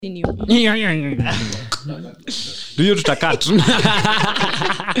Do you cut?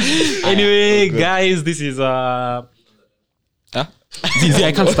 Anyway, guys, this is See,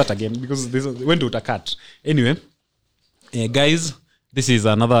 I can't start again because this is when to cut. Anyway, guys, this is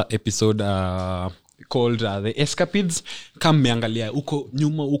another episode called the Eskapades. Come meangalia uko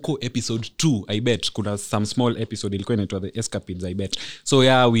nyuma uko episode 2. I bet kuna some small episode ilikuwa inaitwa the Eskapades, I bet. So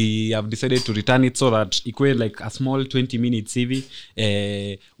yeah, we have decided to return it so that ikuwe like a small 20 minutes hivi.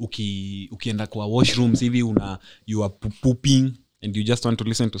 Ukienda kwa washrooms hivi you are pooping and you just want to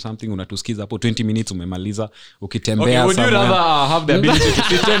listen to something, unatusikiza hapo 20 minutes umemaliza ukitembea. Okay, would you rather have the ability to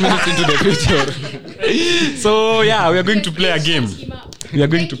see 10 minutes into the future? So yeah, we are going to play a game.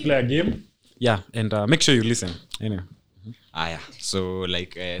 Yeah, and make sure you listen. Anyway. So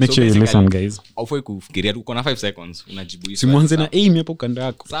like make sure you listen, guys. Aufai kufikiria uko na 5 seconds unajibu hizo. Simuanze na aim hapo kando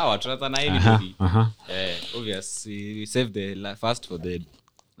yako. Sawa, tunaanza na anybody. Obviously save the first for the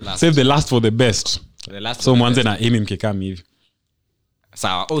last. Save the last for the best. So muanze na aim mkikam hivi.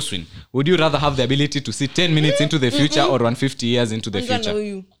 Sawa, Oswin, would you rather have the ability to see 10 minutes into the future or 150 years into the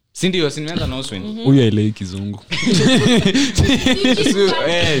future? Sindio, sinianza na Oswin. Huyu aelewi kizungu.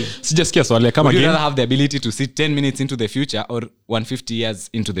 Sijasikia swali kama again. Would you rather have the ability to see 10 minutes into the future or 150 years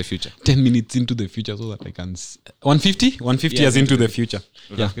into the future? 10 minutes into the future so that I can 150 years into the future.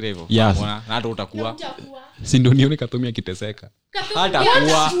 Unafikiria hivyo? Yes. Na hata utakuwa. Si ndio nione Katomi akiteseka. Hata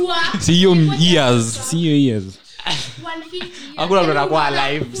kuwa. See years. 150. Hakuna mtu anakuwa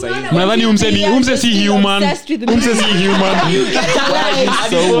alive sasa hivi. Mnadhani umse si human. Umse si human.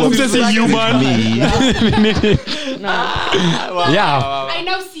 Yeah. I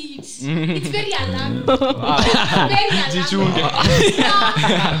now see it. It's very alarming. Jichunge.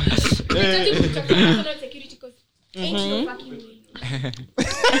 Security cause ain't no fucking way.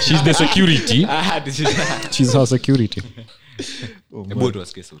 She's the security. She's her security. Hebu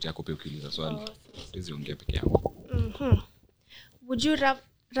tuwasikie sauti yako pia ukiuliza swali. Siwezi ongea peke yangu. Would you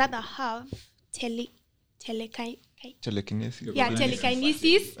rather have telekinesis? Yeah,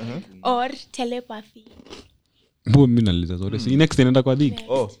 telekinesis or telepathy. Mbona mimi naliza zote. Si next inaenda kwa dhiki.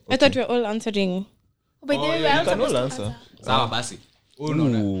 I thought we were all answering. By the way, we are all answer. Sawa basi.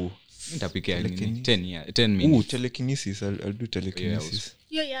 Unaona. Nitapikia nini? 10 minutes. Telekinesis. I'll do telekinesis.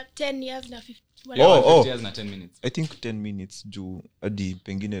 Yeah, 10 years na 50. 50 years na 10 minutes. I think 10 minutes juu hadi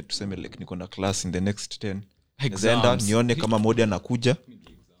pengine tuseme like niko na class in the next 10. Exams. Nione kama moja anakuja.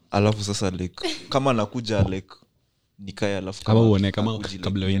 Alafu sasa like kama anakuja like nikae alafu kama uone kama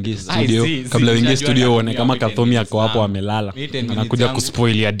kabla uingie studio uone kama Kathomi yako hapo amelala anakuja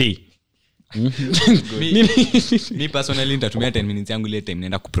kuspoil ya day. Me personally nitatumia 10 minutes yangu ile time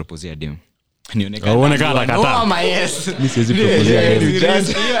naenda kupropose dem. Uone kama akakataa. Oh yes. Mimi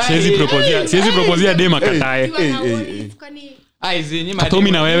siwezi propose dem akatae.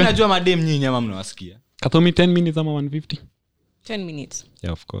 Kathomi na wewe najua madem nyinyi ama mnawasikia. Kathomi 10 minutes ama 150? 10 minutes.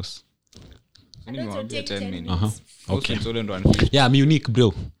 Yeah, of course. Mimi mwambie 10 minutes. Okay. So ndo 150. Yeah, I'm unique,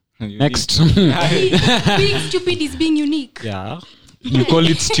 bro. Next. Being stupid is being unique. Yeah. You call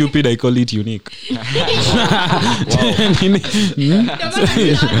it stupid, I call it unique.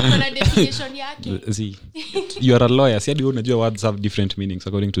 See, you are a lawyer. See, you unajua words have different meanings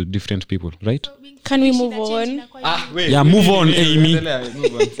according to different people, right? Can we move on? Wait. Yeah, move on, Amy.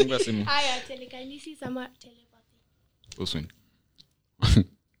 Move on. Funga simu. Haya, telekinesis ama telepathy. Oswin.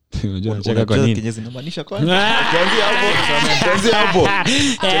 Unajua cheka kwa nini? Kinyezi inamaanisha kwanza. Tuanzie hapo.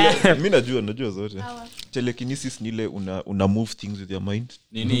 Mimi najua zote. Telekinesis ni ile una move things with your mind.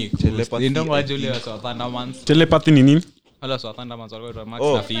 Nini? Telepathy. Ndio waje ule wa Thundermans. Telepathy ni nini? Wala wa Thundermans wale Max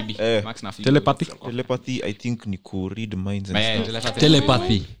na Phoebe. Max na Phoebe. Telepathy I think ni ku read minds and stuff.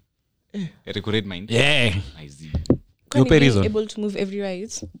 Telepathy. To read mind. Yeah. I see. No reason. Able to move everywhere.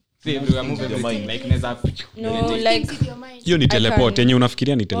 See everywhere move your mind like neza. No, like With your mind. Hiyo ni teleport. Yenye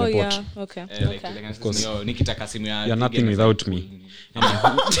unafikiria ni oh teleport. yeah, okay. Of course. Nikitaka simu ya You're nothing without me.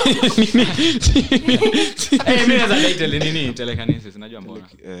 Mimi naweza tell nini telekinesis unajua mbona?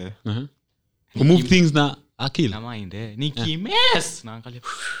 To move things na akili. Na mind ni kimes na angalia.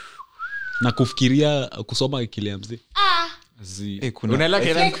 Na kufikiria kusoma akili ya mzee. Unaelewa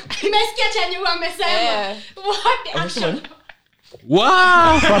kile? Nimesikia chenye wamesema. What?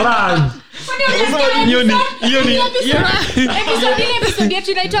 Wow, Faraj. Hiyo ni episode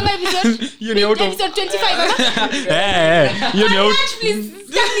yetu inaitwa episode. Hiyo ni auto. Episode 25. Hiyo ni auto. Please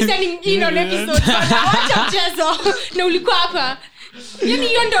stop listening in on episode. Wacha mchezo. Na ulikuwa hapa.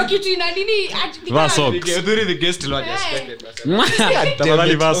 Hiyo ndio kitu ina nini? Vaso. The guest lodge expected.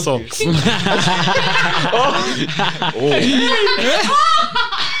 Tafadhali vaso.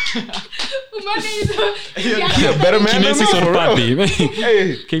 Umeona hizo?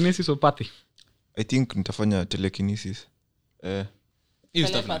 Kinesisopathy. I think nitafanya telekinesis. Hiyo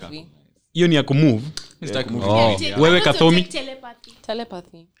stuff na Telepathy. Hiyo ni ya kumove. Wewe Kathomi.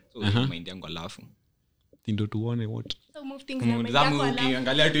 Telepathy. mind yangu alafu Ndio tuone what. So move things na mind yako alafu.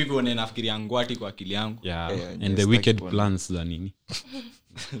 ukiangalia tu hivyo nafikiria ngwati kwa akili yangu And the wicked plans za nini.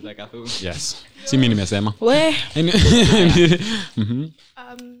 like Yes. Si mimi nimesema. We.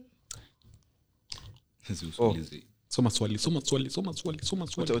 Soma swali.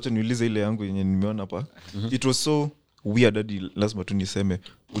 Acha niulize ile yangu yenye nimeona hapa. It was so weird hadi lazima tu niseme.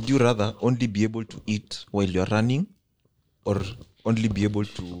 Would you rather only be able to eat while you're running or only be able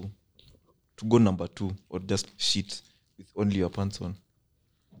to go number 2 or just shit with only your pants on?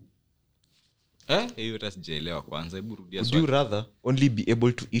 hiyo tasijelewa kwanza hebu rudia Would you rather only be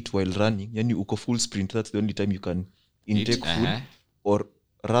able to eat while running, yani uko full sprint, that's the only time you can intake food, or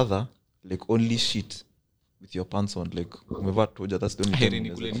rather like only shit with your pants on, like umevaa toja, that's the only time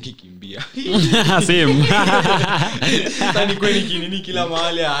nikule nikikimbia Same. sasa ni kweli kinini kila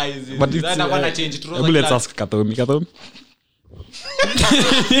mahali hizi sasa wana change tu Hebu let's ask Kathomi.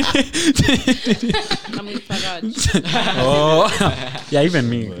 Yeah, even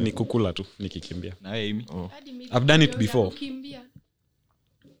me ni kukula tu nikikimbia. na wewe Amy I've done it before.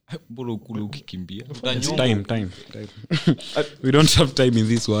 bora ukule ukikimbia It's time. We don't have time in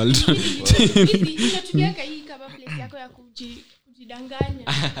this world. Tukiweka hii kama place yako ya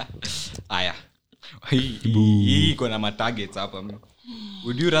kujidanganya. Aya. Hii iko na matargets hapa.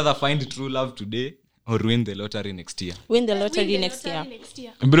 Would you rather find true love today or win the lottery next year? Win the lottery next year.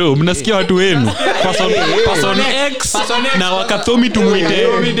 Bro, mnasikia watu wenu. Person X na Wakathomi tumuite.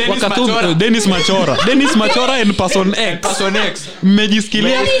 Wakathomi Dennis Machora and Person X.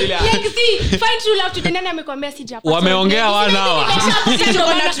 Mmejisikilia? Find true love today, nani amekwambia sijapata? Wameongea wana hawa.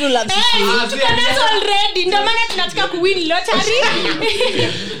 Tunaona true love sisi. Tunazo already. Ndio maana tunataka kuwin lottery.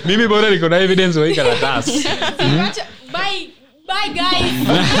 Mimi bora niko na evidence wa karatasi. Bye guys.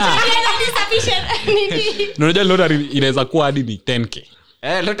 Unajua lottery inaweza kuwa hadi ni 10k.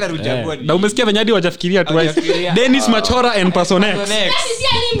 Lottery uchagua ni. Na umesikia venye wajafikiria twice. Dennis Machora and Person X.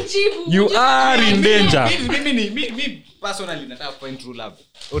 You are in danger. Mimi personally nataka find true love.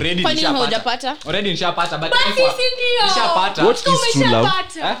 Already Kwani hujapata? nishapata but Nishapata. What is true love?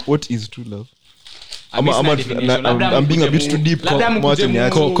 What is true love? I'm being a bit too deep.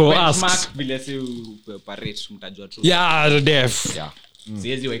 Yeah, def.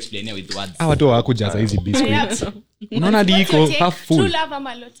 Siwezi explain with words. Watu hawakujaza hizi biscuits. Unaona diko half full. True love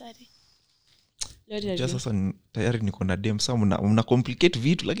ama lottery? Just sasa tayari niko na dem, sasa mna complicate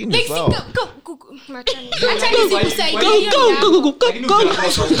vitu lakini ni sawa.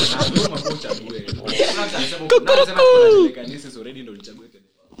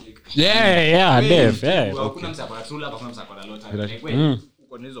 Yeah, def. Hakuna msapara true love, hakuna msapara lottery. Like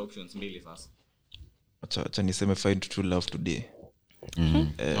uko na hizo options mbili sasa. Acha niseme find true love today.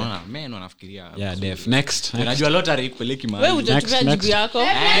 Naona mimi wanafikiria. Yeah, def. Next. Unajua lottery ikupeleki mahali. Wewe hujatupia jibu yako.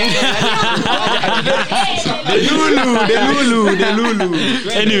 The lulu.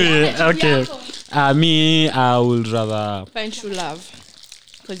 Anyway, okay. Me, I would rather Find true love.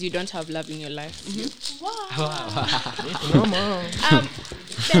 Because you don't have love in your life.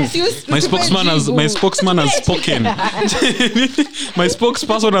 my spokesman has spoken. My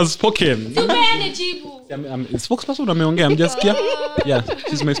spokesperson has spoken. Tupeane jibu. Spokesperson ameongea, mjasikia? Yeah,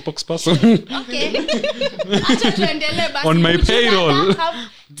 she's my spokesperson. Okay. Acha tuendelee basi. On my payroll. Have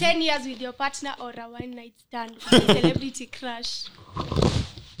 10 years with your partner or a one night stand with a celebrity crush?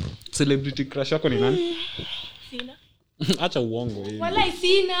 Celebrity crush yako ni nani? Sina. Acha uongo hivi. Wallahi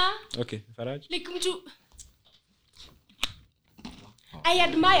sina. Okay, Faraj. Like mtu I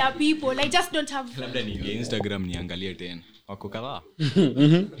admire people. I just don't have. Labda ni Instagram niangalie tena. Wako kadhaa.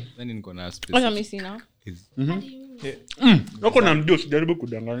 Then niko na space. Acha mimi sina. Wako na ndio sijaribu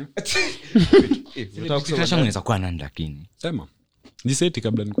kudanganya. Crush unaweza kuwa nani lakini. Sema. Jiseti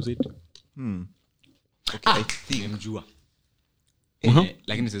kabla nikuseti. Okay, I think Nimjua.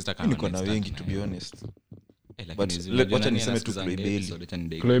 Lakini sasa kama niko na wengi to be honest. But wacha niseme tu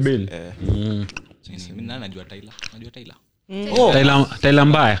Kloebeli. Mimi najua Tyler. Najua Tyler. Tyler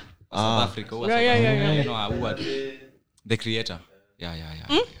mbaya. South Africa. Yeah. The creator. Yeah.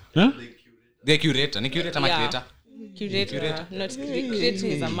 Huh? The curator. Ni curator ama creator? Curator. Not creator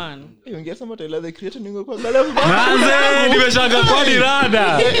is a man. Ungesema Tyler the creator ningekuwa galafu. Manze, nimeshanga kwa ni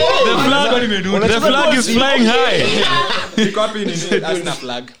rada. The flag is flying high. Iko wapi ni that's na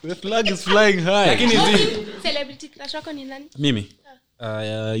flag. The flag is flying high. Lakini Celebrity crush wako ni nani? Mimi.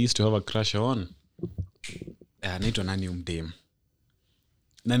 I used to have a crush on. Anaitwa nani umdem?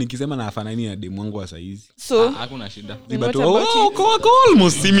 na nikisema na afanani na demu wangu wa saizi So hakuna shida. but wako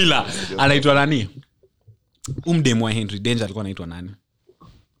almost similar. Anaitwa nani? Demu wa Henry Danger alikuwa anaitwa nani?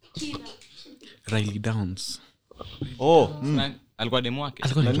 Riley Downs. Alikuwa demu wake.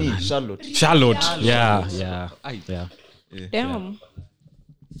 Nani? Charlotte. Yeah. damn.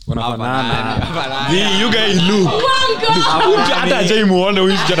 Wanafanana. You guys look. Hata jai muone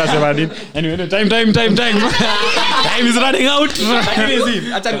huyu jana sema nini. Anyway, time is running out.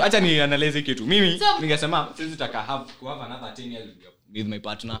 Acha ni analyze kitu. Mimi ningesema sisi taka have another 10 years with my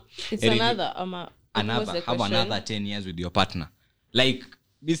partner. It's another have another 10 years with your partner. Like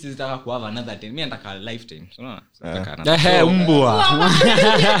this is taka have another 10. Mimi nataka lifetime. Unaona? Nataka mbwa.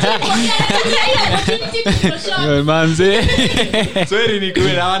 Manze. Sorry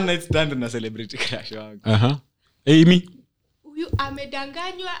nikuwe na one night stand na celebrity crush wangu. Amy. Huyu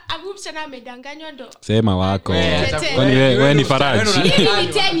amedanganywa, msichana amedanganywa ndo. Sema wako. Kwani wewe ni Faraj? Ni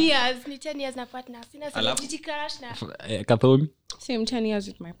 10 years na partner. Sina celebrity crush na. Kathomi. Same 10 years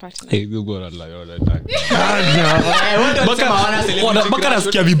with my partner. Hey, you go on like all the time. Baka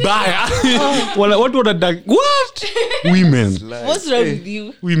nasikia vibaya. Watu wanadang. What? Women. What's wrong with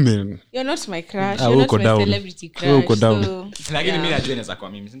you? Women. You're not my crush. You're not my celebrity crush. Uko down. Lakini mimi najua inaweza kwa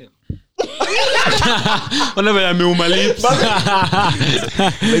mimi, si ndio? Wanawe ameuma lips. What world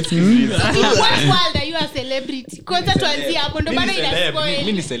are you a celebrity? Kwanza tuanzie hapo ndo maana ina spoil.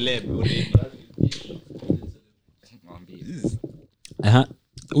 Mimi ni celeb.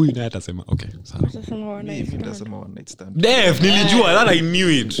 Huyu naye atasema okay sawa. Mimi nitasema one night stand. Def nilijua that I knew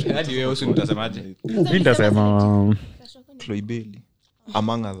it. Hadi wewe usi utasemaje? Mimi nitasema Chloe Bailey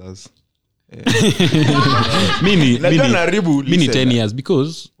among others. Mimi naribu 10 years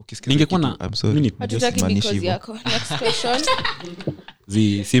because ningekuwa na mimi Hatutaki because yako. Next question.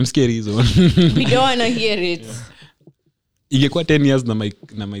 simscary hizo. We don't want to hear it. Ingekuwa 10 years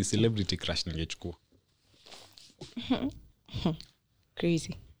na my celebrity crush ningechukua.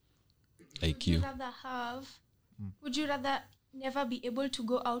 Crazy. Like you. Would you rather never be able to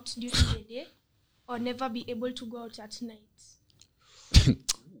go out during the day or never be able to go out at night?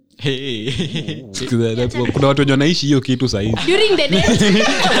 Kuna watu wenye wanaishi hiyo kitu sahihi. During the day.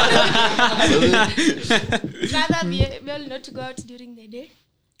 Rather be able not to go out during the day.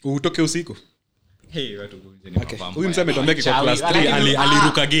 Utoke usiku. Watu ni mapambo. Huyu msame tuambia kwa class 3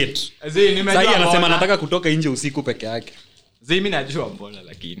 aliruka gate. Sasa anasema anataka kutoka nje usiku peke yake. Mimi najua mbona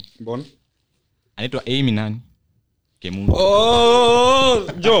lakini. Mbona? Anaitwa Amy nani? Kemungu.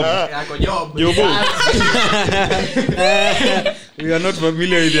 Job. Yako job. Jobo. We are not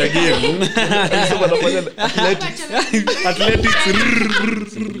familiar with the game. Athletics.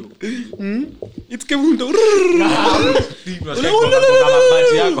 It's Kemungu.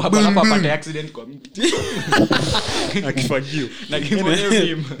 Hapa pata accident kwa mimi. Akifagio. Na kimwenyewe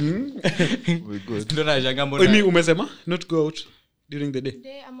mimi. We good. Ndio najanga mbona. Mimi umesema not go out during the day.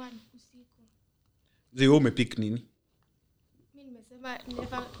 Day ama usiku. Zio umepick nini? Mimi nimesema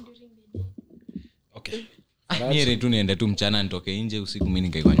never during the day. Okay. Mimi tu niende tu mchana nitoke nje usiku mimi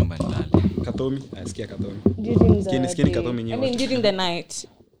nikae kwa nyumba nilale. Katomi, nasikia Katomi. During Katomi nyewe. during the night.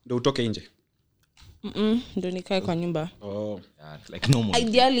 Ndio utoke nje. Ndio nikae kwa nyumba. Oh. Yeah, like normal.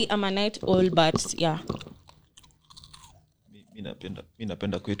 Ideally I'm a night owl but yeah. Mimi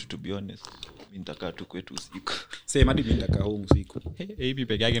napenda kwetu to be honest. Mimi nitakaa tu kwetu usiku. Sema hadi mimi nitakaa home usiku. Maybe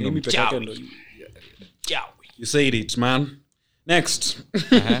peke yake ndo Mimi peke yake ndo. You said it, man. Next.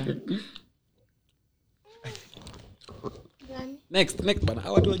 Next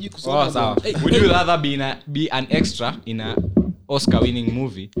bana. Watu waji kusoma. Sawa. Would you rather be an extra in a Oscar winning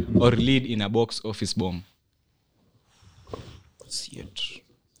movie or lead in a box office bomb? Shit.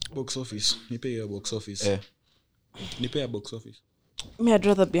 Box office. Nipe ya box office. Nipe ya box office. Me I'd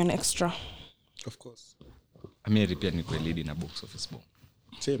rather be an extra. Of course. Mimi pia ni lead in a box office bomb.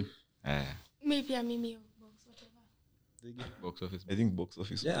 Same. Maybe mimi Box office. I think box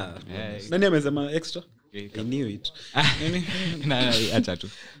office. Yeah. Nani amesema extra? I knew it. Na acha tu.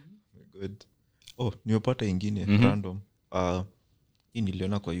 Good. Nimepata ingine random. Hii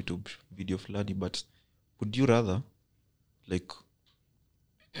niliona kwa YouTube video fulani but would you rather like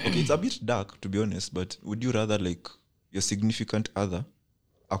okay it's a bit dark to be honest but would you rather like your significant other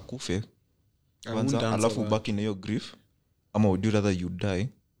akufe kwanza alafu baki na hiyo grief ama would you rather you die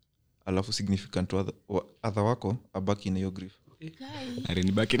alafu significant other wako abaki na hiyo grief?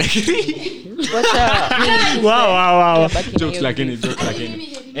 Arini baki na kiri. Wow. Jokes lakini.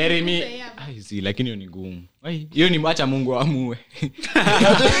 Erimi. Si lakini hiyo ni ngumu. Hiyo ni acha Mungu aamue.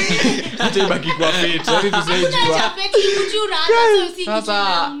 Acha ibaki kwa fate. Sorry to say you.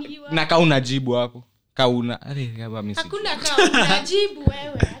 Sasa nakaa unajibu hapo. kauna kama mimi hakuna kauna jibu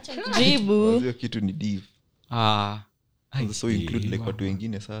wewe acha Jibu. hiyo kitu ni deep so include like watu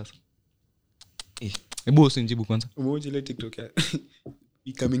wengine sasa hebu usinjibu kwanza umoja ile TikTok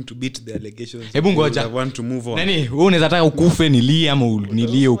we coming to beat the allegations hebu ngoja want to move on nani wewe unaweza taka ukufe nilie ama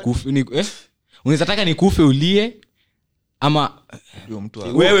nilie ukufe unaweza taka nikufe ulie ama ndio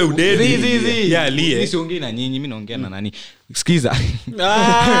mtu wewe udedi lie siongei na nyinyi mimi naongea na nani sikiza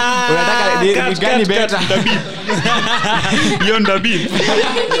unataka gani beta you on the beep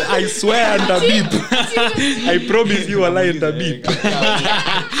I swear on the beep I promise you a lie on the beep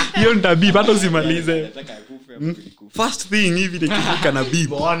you on the beep hata usimalize first thing hivi nikifika na beep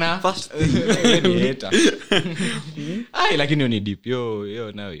bona first dieta ai lakini ni deep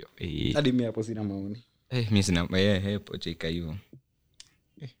yo nayo yo hadi mimi hapo sina maoni mimi sina hapo cheka hiyo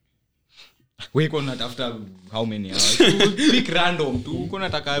wewe uko unatafuta how many hours pick random tu uko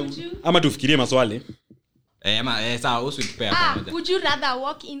unataka ama tufikirie maswali ama sawa usitupea pamoja would you rather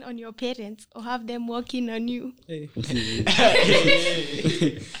walk in on your parents or have them walk in on you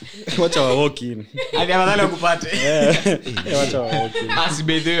wacha wa walk in hadi afadhali ukupate wacha wa walk in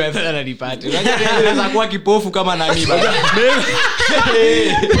asibedhe afadhali anipate unaweza kuwa kipofu kama nani baba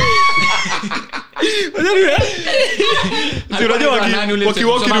unajua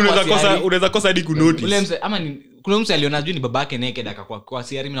wakiwalk unaweza kosa hadi kunotice ule mse ama kuna mse aliona juu ni babake naked akakuwa kwa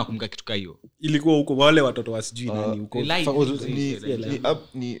siari mimi nakumbuka kitu kama hiyo ilikuwa huko wale watoto wasijui nani huko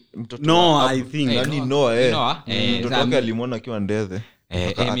ni mtoto no I think nani Noah mtoto wake alimwona akiwa ndethe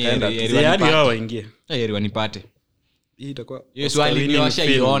hadi hao waingie yeye wanipate hii itakuwa hiyo swali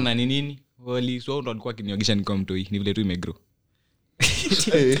niwashaiona ni nini wali sio ndo alikuwa kiniogisha niko mtoi ni vile tu imegrow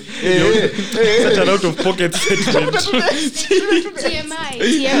such an out of pocket statement TMI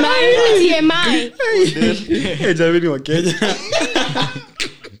jamani wa Kenya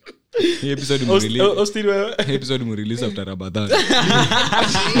hii episode mu release after Ramadan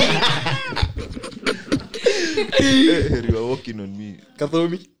you are walking on me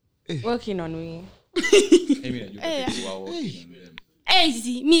Kathomi Working on me. mimi najua wao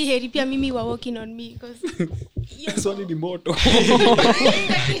easy me heri pia mimi wa walking on me because swali ni moto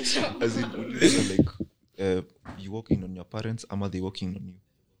as in like you walking on your parents ama they walking on you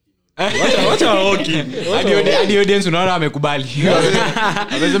wacha wa walking hadi audience unaona amekubali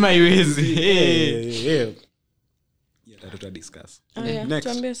amesema haiwezi tuta discuss Aya, Next.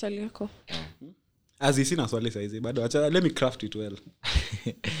 tuambie swali yako. azi sina swali saizi bado acha let me craft it well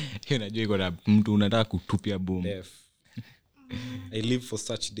hiyo najua iko na mtu unataka kutupia boom I live for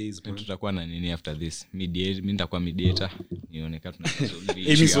such days man tutakuwa na nini after this mimi nitakuwa mediator nionekana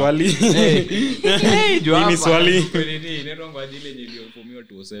tunasuluhisha Amy swali Amy swali nini nerongo ajili yenye iliyofomiwa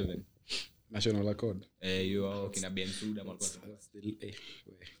 207 national accord hiyo kina Bensuda malikuwa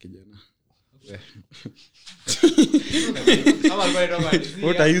kijana ama alikuwa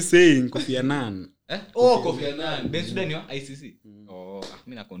what are you saying Kofi Annan Kofi Annan Bensuda ni wa ICC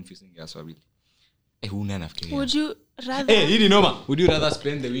mimi na confusing ya swali una nafikiria would you rather hii ni noma would you rather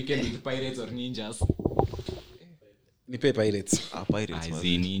spend the weekend with pirates or ninjas ni pirates pirates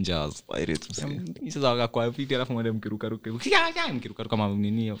ninjas sasa wakakuwa fiti alafu mwende mkirukaruka kama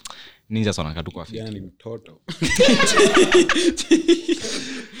nini ninjas wanakatu kwa fiti yani mtoto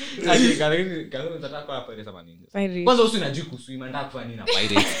kwanza usi najui kuswim ndio kufanya nini na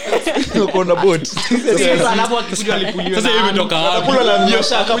pirates uko na boat alafu akikuja alipuliwa sasa hiyo imetoka wapi la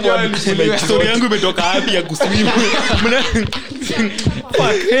biosha kama story yangu imetoka wapi ya kuswim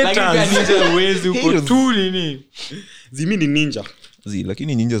lakini ninja uwezi uko tu nini zimi ni ninja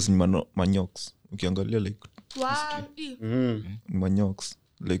lakini ninjas ni manyoks ukiangalia like wow manyoks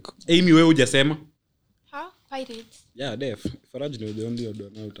like Amy wewe hujasema pirates def Faraj ni the only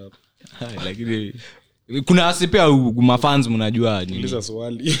one out hapa lakini kuna asipea mafans mnajua nini uliza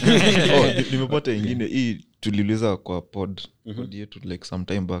swali nimepata ingine hii tuliuliza kwa pod yetu like some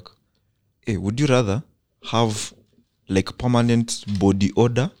time back would you rather have like permanent body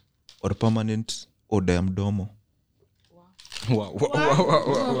odor or permanent odor ya mdomo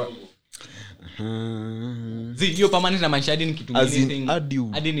hiyo permanent na manshadi ni kitu kingine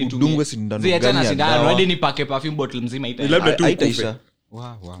hadi ni udungwe sindano gani hadi ni pake perfume bottle mzima labda tu itaisha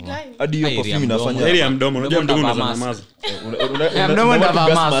hadi hiyo perfume inafanya heri ya mdomo unajua mdomo unaweza nyamaza mdomo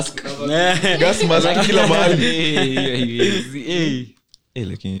ndava mask gas mask kila mahali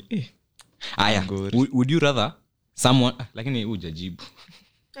lakini aya would you rather someone lakini hujajibu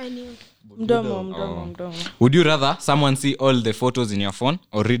I knew. Mdomo. Would you rather someone see all the photos in your phone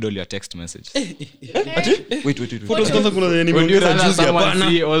or read all your text messages? Wait. Photos kwanza kuna zenye Would you nimeongeza rather juzi someone hapana.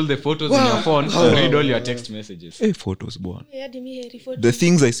 see all the photos in your phone or read all your text messages? Hey, photos bwana. Hadi mi heri photo. The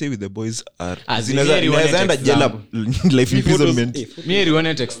things I say with the boys are Zinaeza- zinaweza enda text jela zangu. life imprisonment. Mi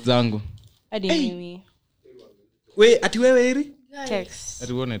rione text zangu. Hadi mimi. Ati wewe heri? Text.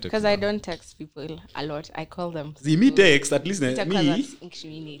 Rione text. Because I don't text people a lot. I call them. Zi mi text at least Because me that's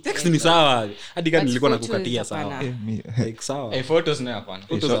inconvenient. text ni sawa. Hadi kama But nilikuwa photos nakukatia hapana. sawa. Like sawa. Photos nayo hapana.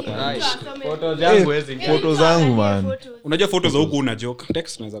 Asome. Photos zangu wezi. Photos zangu man. Photos. Unajua photos za huku una joke.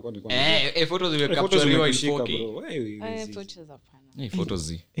 Text unaweza kuwa ni kwa. Photos Photos zimecapture in zimekushika 4K. bro. Wewe. Photos hapana. Photos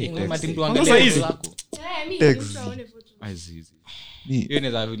zi. text. Mati mtu Sasa angalia hizi. zako. Mi Text. heri tuone photos. Azizi. Me- Hiyo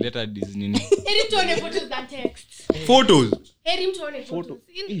inaweza leta nini? Heri tuone photos than text. Photos. Heri mtuone photos.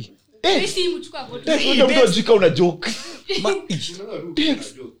 Heri simu chukua photos. Ndio mtu ajika una joke.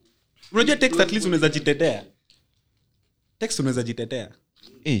 Unajua text at least unaweza jitetea. Text unaweza jitetea.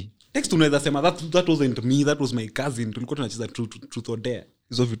 Eh, Text unaweza sema that wasn't me, that was my cousin. Tulikuwa tunacheza truth or dare.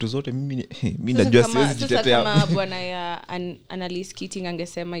 hizo vitu zote mimi Sasa najua kama- siwezi sasa jitetea. kama bwana ya Annalise Keating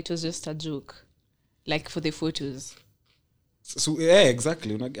angesema it was just a joke. Like for the photos. So, yeah,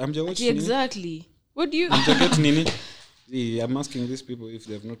 exactly. I'm just watching. Exactly. What do you... Get nini? See, I'm asking these people if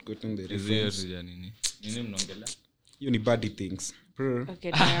they've not gotten the reference. Hiyo nini? Nini mnaongelea? You need body things. Brr.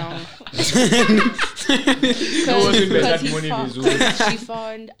 Okay, now. Don't invest that Because money vizuri. she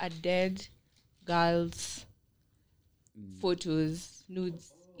found a dead girl's photos,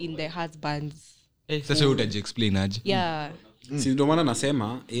 nudes in their husbands. Sasa wewe utajiexplain aje? Yeah. Si ndio maana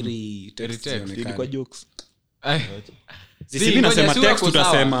nasema ili text Ilikuwa jokes. Sisi mimi nasema text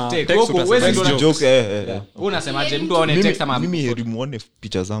utasema text utasema Joke Wewe unasemaje mtu aone text ama mimi heri muone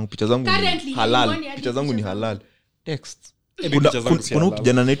picha zangu Currently, ni halal muone hadi picha zangu ni picha halal text picha zangu si kuna halal.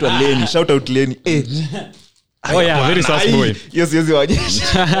 kijana anaitwa Lenny shout out Lenny Oh yeah, very sus boy. yes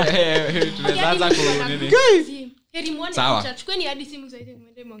waonyesha tunaanza ku nini? Heri muone Sawa. picha. Chukueni hadi simu zaidi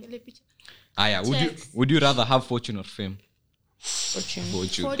mwende muangalie picha. Aya, would you rather have fortune or fame?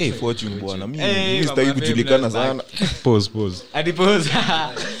 Fortune. fortune bwana mimi Hey, sitaki mama, kujulikana fame, sana Pause. Adipose.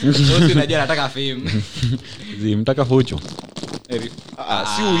 Wote unajua nataka fame. Mtaka fucho.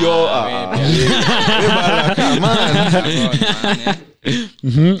 si huyo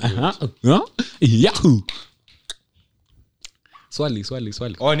Yahoo. Swali.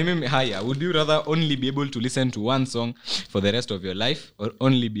 Oh, ni mimi haya. Would you rather only be able to listen to one song for the rest of your life or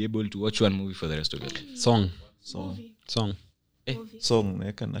only be able to watch one movie for the rest of your life? Song. song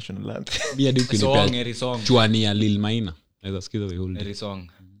naeka national anthem Bia dik Song, unipe. every song. Chwani ya Lil Maina. Naweza sikiza the whole day. Every song.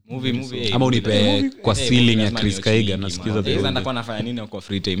 Movie. Ama unipe kwa ceiling ya Chris Kaiga nasikiza the Sasa whole day. nitakuwa nafanya nini kwa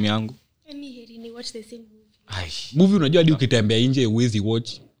free time yangu? Mi heri ni watch the same movie. Movie unajua hadi ukitembea nje uwezi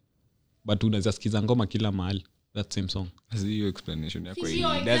watch. But unaweza sikiza ngoma kila mahali. That same song. Hiyo explanation yako Sio,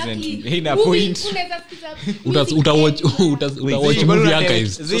 doesn't exactly. ina Movie, point. unaweza sikiza Utawatch movie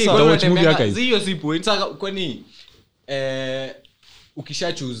archives. Utawatch movie archives. Hiyo si point. Sasa kwani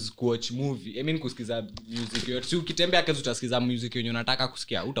ukisha choose kuwatch movie, I mean kusikiza music yote. Si ukitembea kazi utasikiza music yenye unataka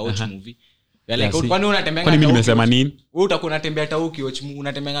kusikia, utawatch movie. Ya like Yeah, kwani unatembea Kwani mimi nimesema nini? wewe utakuwa unatembea hata ukiwatch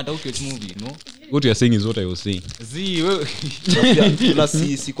unatembea hata ukiwatch movie, no? What you are saying is what I was saying. Wewe na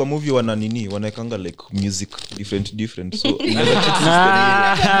si kwa movie wana nini wanaekanga like music different so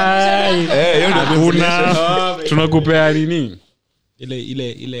Hakuna. Tunakupea nini?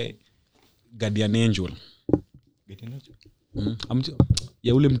 Ile Guardian Angel.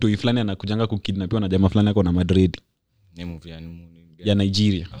 Ya ule mtu fulani anakujanga kukidnapiwa na jamaa fulani ako na Madrid ni movie ya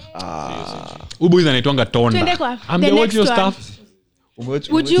Nigeria. Ubu hizo anaitwanga Tonda. Twende kwa the Amewatch your next one. stuff.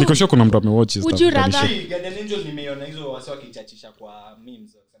 Would you Niko sure kuna mtu amewatch your would stuff. you rather Guardian Angel nimeona hizo wasi wakichachisha kwa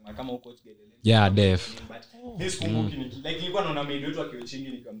memes sema kama uko Guardian Angel. Yeah, def. This kumbuki like nilikuwa naona maid wetu akiwachingi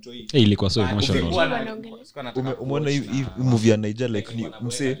nikamtoi. Ilikuwa so emotional. umeona hii movie ya Niger like ni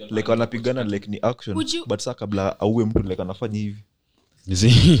mse like wanapigana like ni action Would you- but saa kabla auwe mtu like anafanya hivi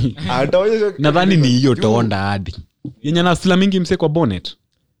See? ataonyesha Nadhani ni hiyo Tonda hadi. Yenye anasila mingi mse kwa bonnet.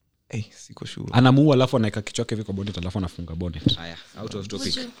 siko sure Anamuua alafu anaweka kichwa chake kwa bonnet alafu anafunga bonnet. Haya, out of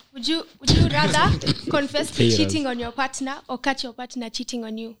topic. would you rather confess to cheating on your partner or catch your partner cheating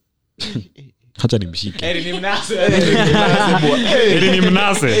on you? Acha nimshike. Eri ni mnase. Ili ni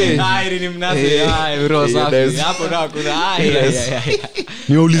mnase. Eri ni mnase. Bro safi. Hapo na kuna.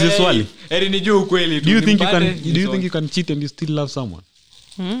 Niulize swali. Eri ni juu kweli tu. Do you think you can cheat and you still love someone?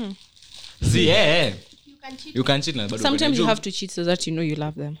 See, You can cheat. you can cheat na bado. Sometimes you have to cheat so that you know you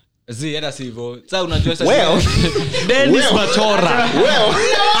love them. See, hata sivyo. Sasa unajua sasa. Dennis Machora.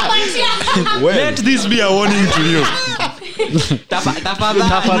 Let this be a warning to you. Tafadhali.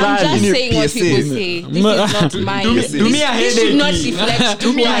 I'm just saying what people say. This is not mine. Do me a This should not headache. reflect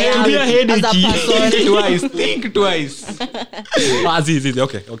who I am as a person. Think twice.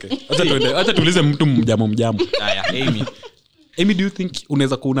 Okay. Acha tuulize mtu mjamo. Haya, Amy, do you think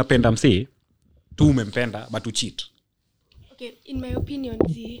unaweza kuwa unapenda msee tu umempenda but you cheat? Okay, in my opinion,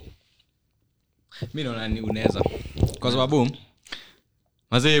 mimi naona ni unaweza. Kwa sababu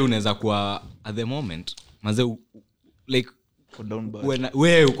mazee unaweza kuwa at the moment. Mazee like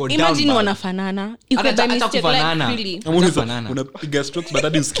wewe uko down. Imagine wanafanana. Hata kufanana. Really. Unapiga strokes but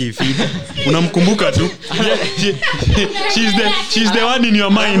hadi usikifeel. Unamkumbuka tu. She's the one in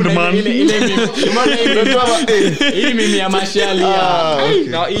your mind, man. Hii mimi ya mashali ya.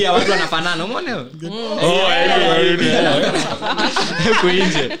 Na hii ya watu wanafanana. Umeona?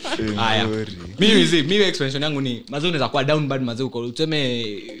 Kuinje. Haya. Mimi expression yangu ni mazee unaweza kuwa down bad mazee uko useme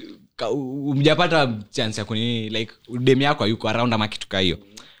umjapata chance ya kuni like dem yako yuko around ama kitu hiyo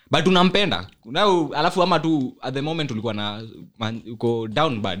but unampenda alafu ama tu at the moment ulikuwa na uko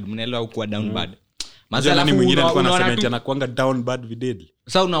down bad mnaelewa uko down bad mazee alafu mwingine alikuwa anasema eti anakuanga down bad videli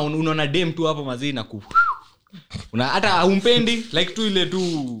sasa unaona dem tu hapo mazee na una hata umpendi like tu ile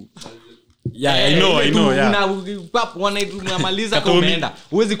tu I know unamaliza kwa umeenda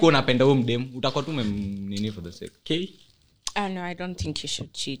huwezi kuwa unapenda huyo mdem utakuwa tu nini for the sake okay. No, I don't think you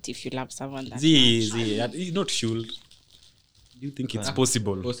should cheat if you love someone that much. Not should. Do you think it's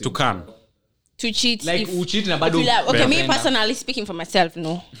possible to can? To cheat like if ucheat na bado okay, me personally speaking for myself,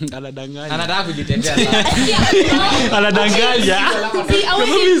 no. Anataka kujitetea sana. Anadanganya.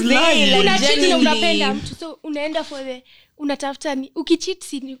 Unachiti unapenda mtu so unaenda for the unatafuta ukicheat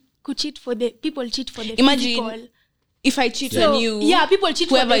si kucheat for the people cheat for the physical. If I cheat on you, people cheat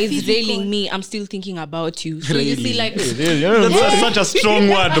whoever for the is physical. railing me, I'm still thinking about you. So you see, like, That's such a strong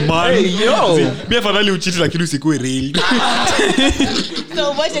word, man. Me afadhali uchiti lakini usikue railed.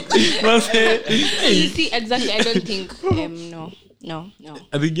 so what? You see, exactly. I don't think. No.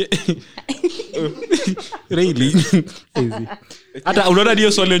 I think really. Hata unaona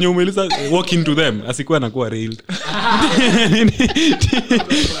ndio swali yenye umeuliza walk into them asikuwa anakuwa railed.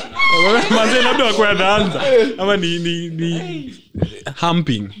 Mazee labda wako anaanza ama ni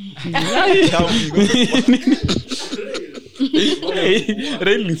humping.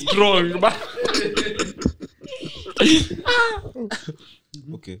 Really strong.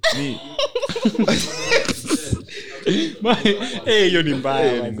 Okay. Me. Hiyo ni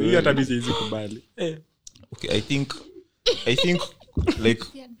mbaya. Hiyo hata mimi siwezi kubali. Okay, I think like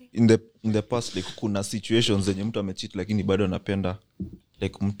in the past like kuna situations zenye mtu amecheat lakini bado anapenda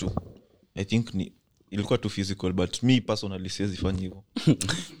like mtu. I think ilikuwa too physical but me personally siwezi fanya hivyo.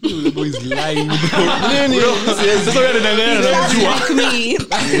 The boy is lying, bro. Sasa wewe unadanganya na unajua.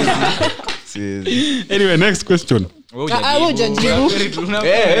 Anyway, next question. I will judge you.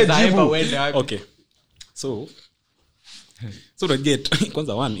 Okay. So to get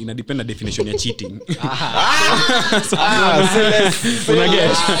kwanza one ina depend na definition ya cheating. Una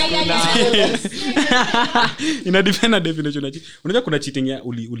get. Ina depend na definition ya cheating. Unajua kuna cheating ya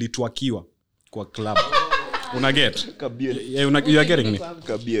ulitwakiwa kwa club. Una get. You are getting me.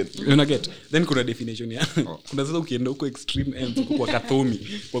 Una get. Then kuna definition ya kuna sasa ukienda huko extreme ends huko kwa kathomi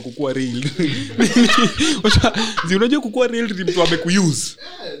kwa kukua real. Unajua kukua real ni mtu amekuuse.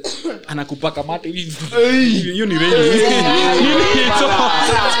 Anakupaka mate hivi. Hiyo ni real.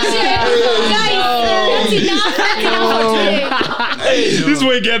 This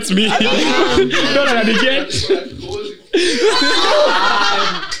way gets me. Don't get.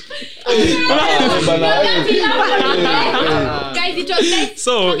 Guys, it was nice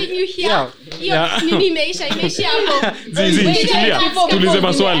having you here. Nini imeisha hapo. Tulize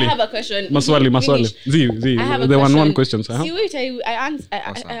maswali. I have a question. Maswali. The one questions. See, wait, I asked.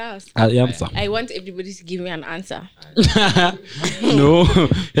 Answer. I want everybody to give me an answer. No.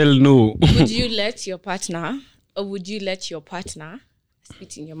 Hell no. Would you let your partner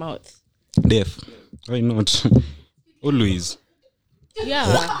spit in your mouth? Death. Why not? Always. Yeah.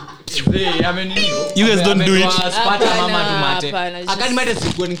 You guys don't do it. Akani mate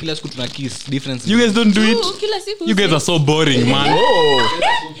sikuwa ni kila siku tuna kiss difference. You guys don't do it. You guys are so boring, man.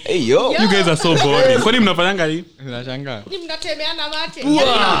 Hey yo. You guys are so boring. Kwani mnafanyanga nini? Unashangaa. Ni mnatemeana mate.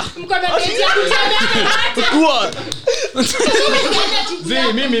 Mkono ndio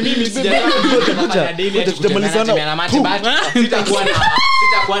kutemeana. Mimi sijamalizana mate but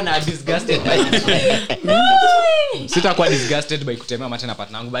sitakuwa na disgusted by kutemea mate na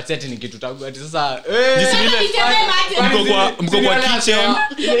partner yangu but sasa ni kitu tagu ati sasa mko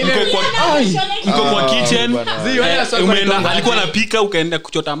kwa kitchen umeenda alikuwa anapika ukaenda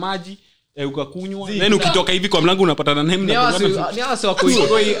kuchota maji ukakunywa then ukitoka hivi kwa mlango unapatana naye ni hao wako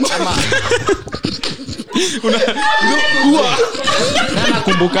Igoi ama na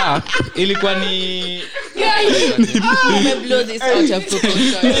nakumbuka ilikuwa ni blow this out of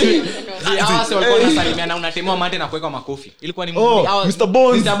proportion. hao walikuwa wanasalimiana unatemwa mate na kuweka makofi ilikuwa ni Mr.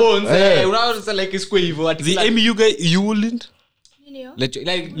 Bones unaona like is hivyo ati the Amy you wouldn't Nini?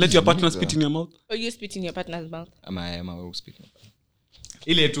 let your partner spit in your mouth Or you spit in your partner's mouth. ama wewe spit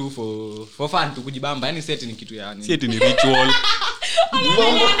ile tu for fun tu kujibamba yani set ni kitu ya si eti ni ritual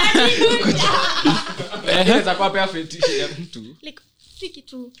inaweza kuwa pia fetish ya mtu Like sticky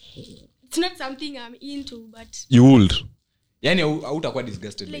too. It's not something I'm into, but you would yani hautakuwa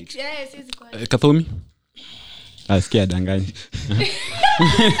disgusted by like it. siwezi kwa. Kathomi asikia danganyi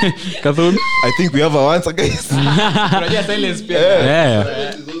Kathomi I think we have our answer guys. unajua silence pia yeah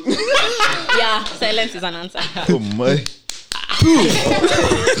Yeah, silence is an answer. Oh my.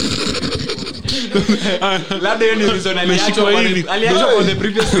 labda hiyo ni reason Ameshikwa hivi. aliacha for the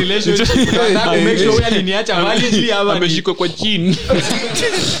previous relationship nataka make sure huyu aliniacha validly ama ameshikwa kwa chini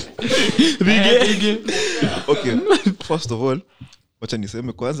Rige. Okay, first of all wacha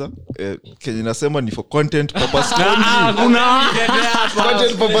niseme kwanza kenye nasema ni for content purpose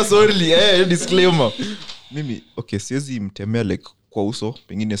content purpose only disclaimer mimi okay siwezi mtemea like kwa uso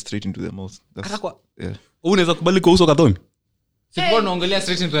pengine straight into the mouth hata kwa unaweza kubali kwa uso Kathomi sikuwa unaongelea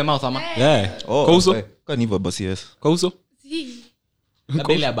straight into the mouth ama yeah kwa uso kani hivyo basi yes kwa uso See.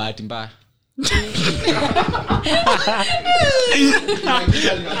 labda ile ya bahati mbaya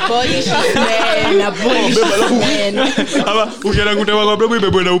Boyish man, a boyish man. ama ukienda kutema kwa babu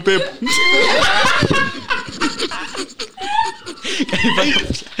ibebwe na upepo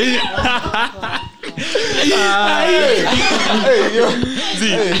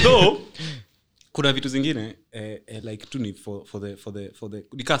though kuna vitu zingine like tu ni for the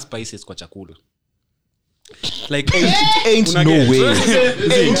nika spices kwa chakula like ain't no way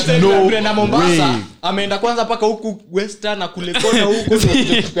Brenda Mombasa ameenda kwanza paka huku western na kule kona huko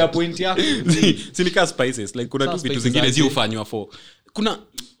ndio point yako si nika spices like kuna tu vitu spices zingine aje. zi ufanywa for kuna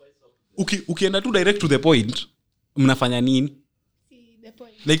ukienda tu direct to the point mnafanya nini See the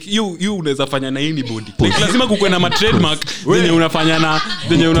point. like you unaweza fanya na anybody like lazima kukwe na ma trademark zenye unafanya na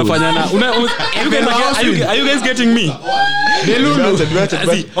are you guys getting me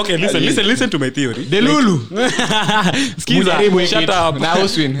See, okay listen to my theory Delulu skiza shut up na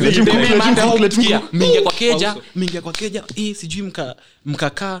Oswin mingia kwa keja hii sijui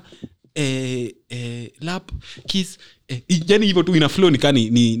mkakaa lap kiss yani hivyo tu ina flow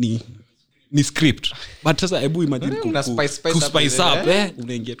ni script but sasa hebu imagine spice up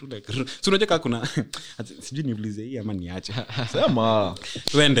unaingia tu like so unajua kama kuna sijui niulize hii ama niache sema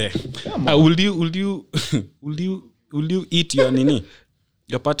twende will you eat your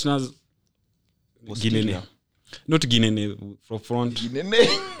your partner's ginene not ginene from front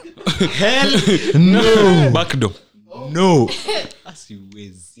hell no back door no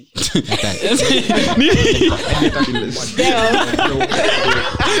asiwezi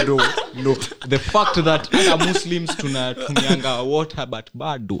no the fact that other Muslims tunatumianga water but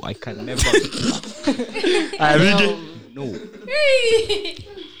bado I can never no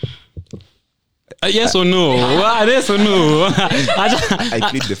yes or no yes or no I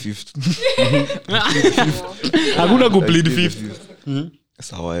plead the fifth hakuna ku plead fifth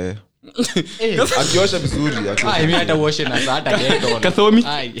sawa akiosha vizuri mimi hata washe na hata ghetto Kathomi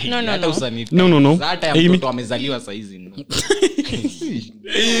No. hata usaniti no hata ya Amy. mtoto amezaliwa saa hizi no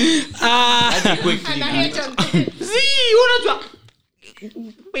hadi kwa clean Ana hate on unajua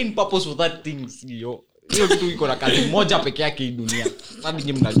main purpose for that thing sio hiyo kitu iko na kazi moja peke yake hii dunia sasa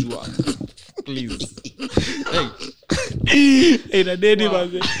nyinyi mnajua please na dedi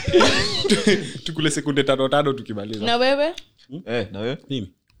basi tukule sekunde 5 tukimaliza Na wewe? na wewe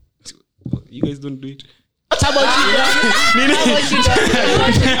nini you guys don't do it How about you?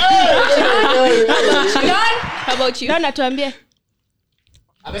 How about you? Don atuambie.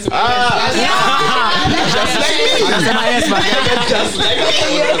 anasema yes man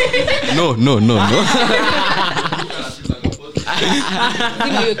no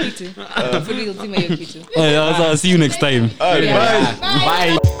Zima hiyo kitu. For real, zima hiyo kitu. see you next time bye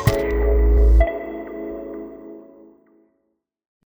bye